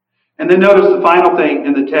 And then notice the final thing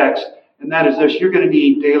in the text, and that is this: you're going to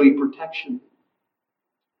need daily protection.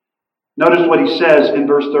 Notice what He says in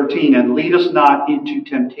verse 13, and lead us not into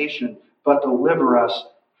temptation, but deliver us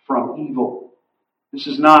from evil. This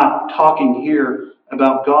is not talking here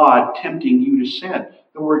about God tempting you to sin.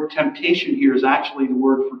 The word temptation here is actually the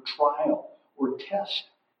word for trial or test.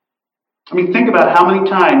 I mean, think about how many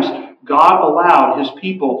times God allowed His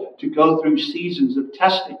people to go through seasons of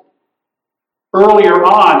testing. Earlier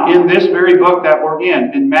on in this very book that we're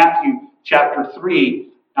in Matthew chapter 3,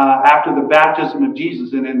 after the baptism of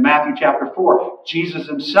Jesus, and in Matthew chapter 4, Jesus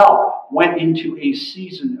Himself went into a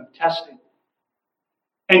season of testing.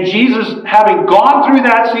 And Jesus, having gone through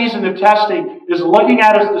that season of testing, is looking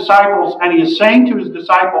at His disciples, and He is saying to His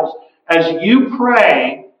disciples, as you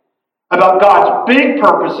pray about God's big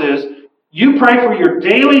purposes, you pray for your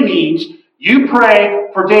daily needs, you pray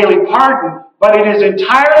for daily pardon, but it is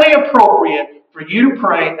entirely appropriate for you to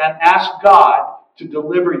pray and ask God to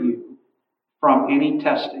deliver you from any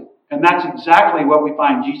testing. And that's exactly what we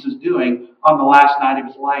find Jesus doing on the last night of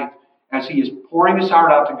His life, as He is pouring His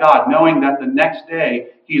heart out to God, knowing that the next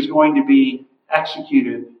day He is going to be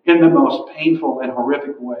executed in the most painful and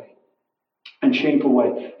horrific way and shameful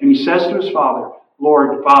way. And He says to His Father,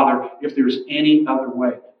 Lord, Father, if there's any other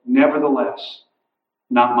way, Nevertheless,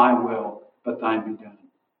 not my will, but thine be done.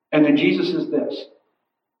 And then Jesus says this: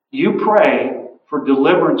 you pray for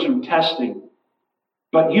deliverance from testing,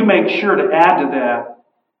 but you make sure to add to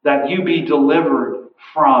that you be delivered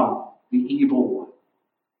from the evil one.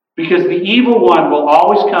 Because the evil one will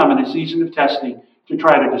always come in a season of testing to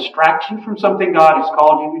try to distract you from something God has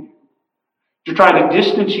called you to do, to try to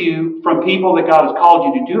distance you from people that God has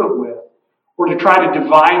called you to do it with, or to try to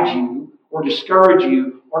divide you, or discourage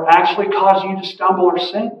you, or actually cause you to stumble or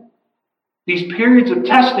sin. These periods of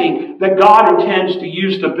testing that God intends to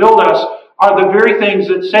use to build us are the very things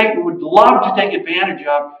that Satan would love to take advantage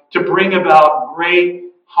of to bring about great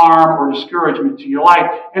harm or discouragement to your life.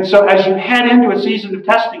 And so as you head into a season of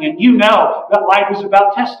testing, and you know that life is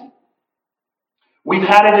about testing. We've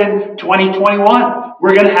had it in 2021.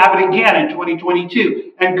 We're going to have it again in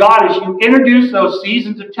 2022. And God, as you introduce those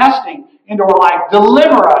seasons of testing into our life,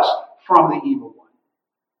 deliver us from the evil one.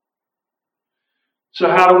 So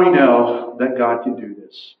how do we know that God can do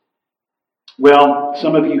this? Well,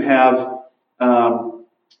 some of you have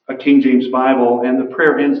a King James Bible, and the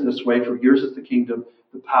prayer ends this way: for yours is the kingdom,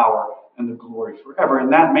 the power, and the glory forever.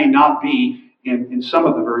 And that may not be in some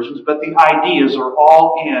of the versions, but the ideas are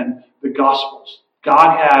all in the Gospels.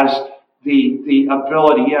 God has the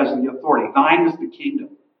ability, He has the authority. Thine is the kingdom.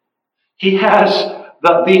 He has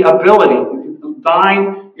the ability.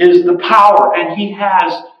 Thine is the power, and He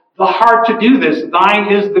has the heart to do this.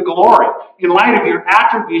 Thine is the glory. In light of your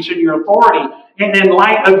attributes and your authority, and in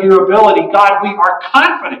light of your ability, God, we are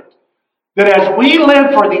confident that as we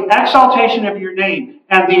live for the exaltation of your name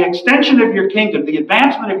and the extension of your kingdom, the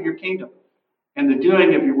advancement of your kingdom, and the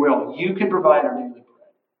doing of your will, you can provide our daily bread.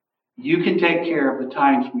 You can take care of the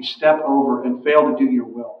times we step over and fail to do your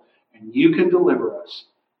will. And you can deliver us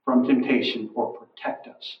from temptation or protect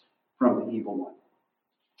us from the evil one.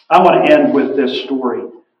 I want to end with this story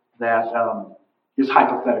that is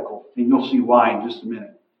hypothetical, and you'll see why in just a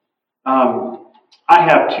minute. I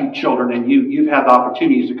have two children, and you've had the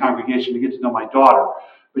opportunity as a congregation to get to know my daughter,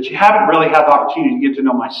 but you haven't really had the opportunity to get to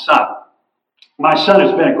know my son. My son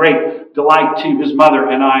has been a great delight to his mother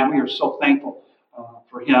and I. We are so thankful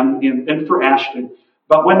for him and for Ashton.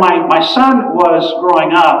 But when my son was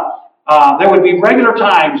growing up, there would be regular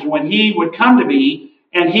times when he would come to me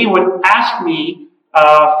and he would ask me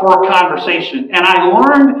for a conversation. And I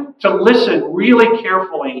learned to listen really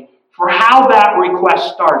carefully for how that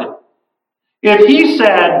request started. If he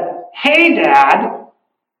said, "Hey, Dad,"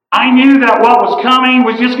 I knew that what was coming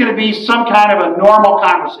was just going to be some kind of a normal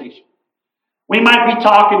conversation. We might be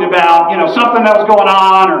talking about, something that was going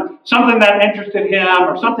on or something that interested him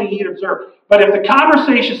or something he'd observed. But if the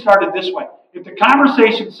conversation started this way, if the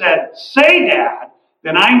conversation said, "Say, Dad,"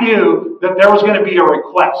 then I knew that there was going to be a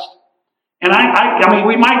request. And I mean,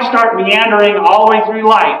 we might start meandering all the way through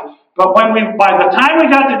life, but by the time we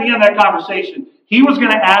got to the end of that conversation, he was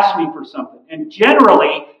going to ask me for something. And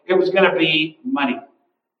generally, it was going to be money.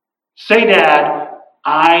 "Say, Dad,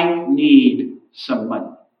 I need some money."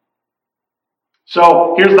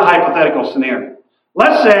 So here's the hypothetical scenario.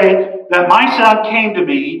 Let's say that my son came to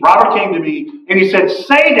me, Robert came to me, and he said,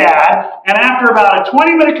 "Say, Dad," and after about a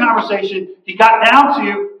 20-minute conversation, he got down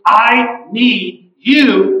to, "I need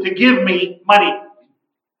you to give me money."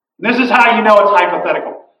 And this is how you know it's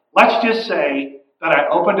hypothetical. Let's just say that I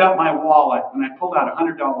opened up my wallet and I pulled out a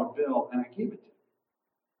 $100 bill and I gave it to him.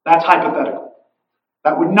 That's hypothetical.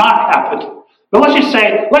 That would not happen. But let's just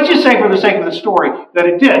say for the sake of the story that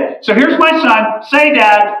it did. So here's my son. "Say,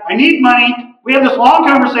 Dad, I need money." We have this long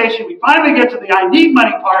conversation. We finally get to the "I need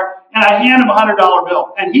money" part, and I hand him a $100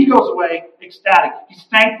 bill. And he goes away ecstatic. He's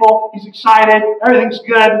thankful. He's excited. Everything's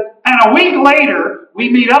good. And a week later, we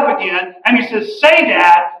meet up again, and he says, "Say,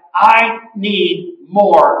 Dad, I need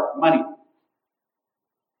more money."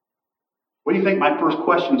 What do you think my first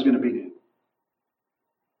question is going to be to him?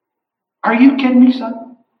 "Are you kidding me,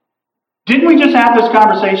 son? Didn't we just have this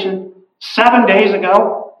conversation 7 days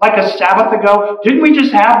ago? Like a Sabbath ago? Didn't we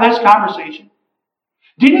just have this conversation?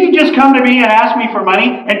 Didn't you just come to me and ask me for money?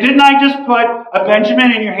 And didn't I just put a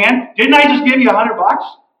Benjamin in your hand? Didn't I just give you $100?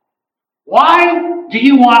 Why do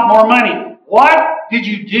you want more money? What did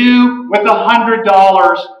you do with the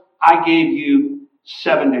 $100 I gave you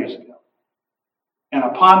 7 days ago?" And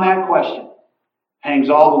upon that question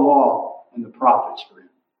hangs all the law and the prophets for him.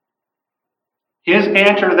 His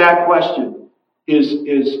answer to that question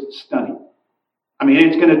is stunning. I mean,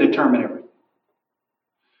 it's going to determine everything.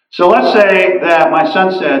 So let's say that my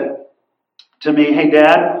son said to me, "Hey,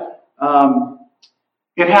 Dad,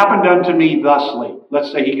 it happened unto me thusly."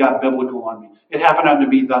 Let's say he got biblical on me. "It happened unto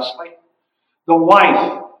me thusly. The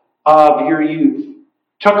wife of your youth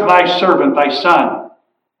took thy servant, thy son,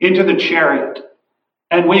 into the chariot,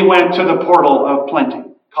 and we went to the portal of plenty,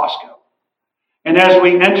 Costco. And as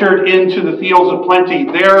we entered into the fields of plenty,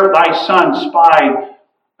 there thy son spied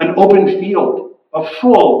an open field a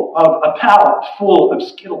pallet full of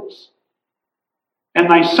Skittles. And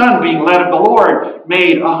thy son, being led of the Lord,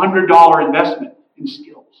 made $100 investment in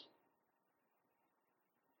Skittles.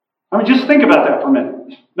 I mean, just think about that for a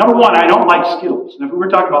minute. Number one, I don't like Skittles. And if we were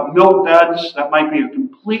talking about Milk Duds, that might be a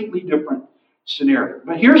completely different scenario.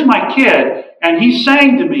 But here's my kid, and he's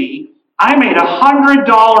saying to me, I made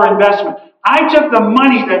 $100 investment. I took the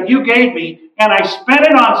money that you gave me, and I spent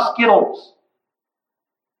it on Skittles.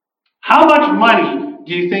 How much money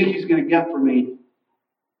do you think he's going to get from me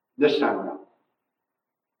this time around?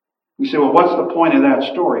 You say, well, what's the point of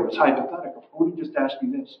that story? It's hypothetical. Let me just ask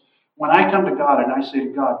you this. When I come to God and I say to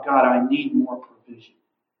God, God, I need more provision,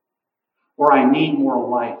 or I need more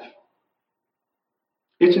life,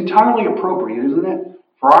 it's entirely appropriate, isn't it,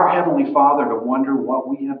 for our Heavenly Father to wonder what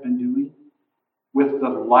we have been doing with the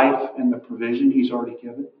life and the provision He's already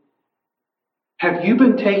given? Have you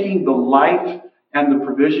been taking the life and the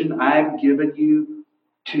provision I've given you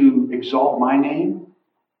to exalt my name?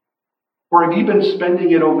 Or have you been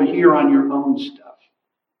spending it over here on your own stuff?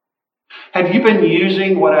 Have you been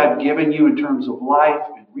using what I've given you in terms of life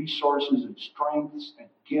and resources and strengths and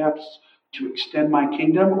gifts to extend my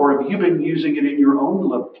kingdom? Or have you been using it in your own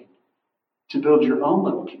little kingdom to build your own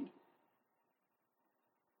little kingdom?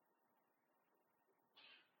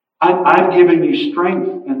 I've given you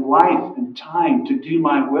strength and life and time to do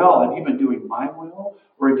my will. Have you been doing my will,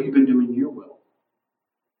 or have you been doing your will?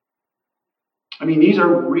 I mean, these are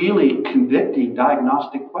really convicting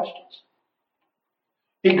diagnostic questions.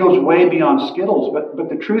 It goes way beyond Skittles, but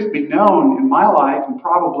the truth be known, in my life and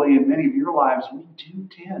probably in many of your lives, we do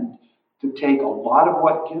tend to take a lot of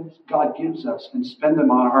what God gives us and spend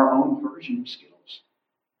them on our own version of Skittles.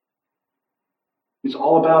 It's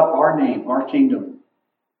all about our name, our kingdom,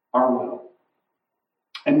 our will.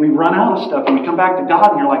 And we run out of stuff and we come back to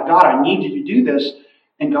God and you're like, God, I need you to do this.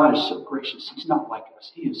 And God is so gracious. He's not like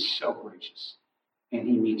us. He is so gracious. And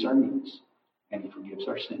He meets our needs. And He forgives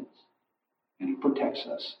our sins. And He protects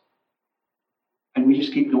us. And we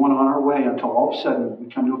just keep going on our way until all of a sudden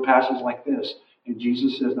we come to a passage like this. And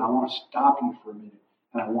Jesus says, now I want to stop you for a minute.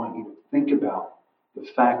 And I want you to think about the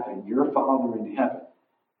fact that your Father in heaven,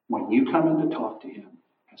 when you come in to talk to Him,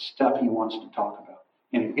 has stuff He wants to talk about.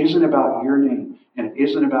 And it isn't about your name. And it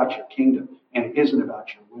isn't about your kingdom. And it isn't about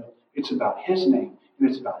your will. It's about His name. And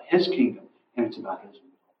it's about His kingdom. And it's about His will.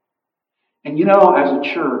 And you know, as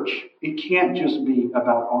a church, it can't just be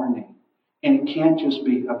about our name. And it can't just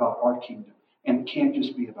be about our kingdom. And it can't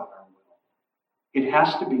just be about our will. It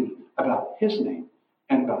has to be about His name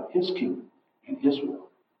and about His kingdom and His will.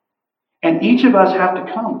 And each of us have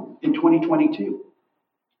to come in 2022 to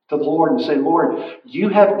the Lord and say, Lord, you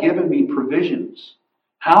have given me provisions.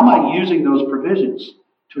 How am I using those provisions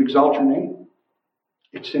to exalt your name,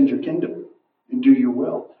 extend your kingdom, and do your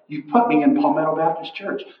will? You've put me in Palmetto Baptist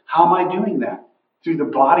Church. How am I doing that? Through the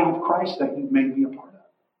body of Christ that you've made me a part of.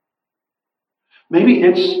 Maybe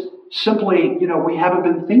it's simply, we haven't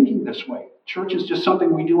been thinking this way. Church is just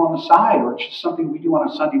something we do on the side, or it's just something we do on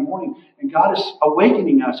a Sunday morning. And God is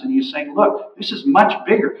awakening us, and He is saying, look, this is much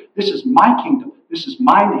bigger. This is my kingdom. This is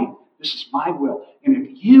my name. This is my will. And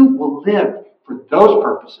if you will live for those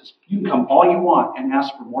purposes, you can come all you want and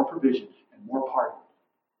ask for more provision and more pardon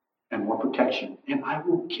and more protection, and I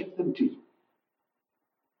will give them to you.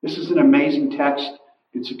 This is an amazing text.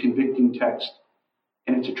 It's a convicting text,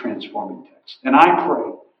 and it's a transforming text. And I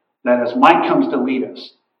pray that as Mike comes to lead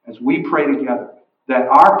us, as we pray together, that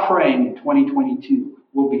our praying in 2022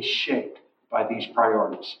 will be shaped by these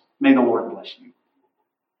priorities. May the Lord bless you.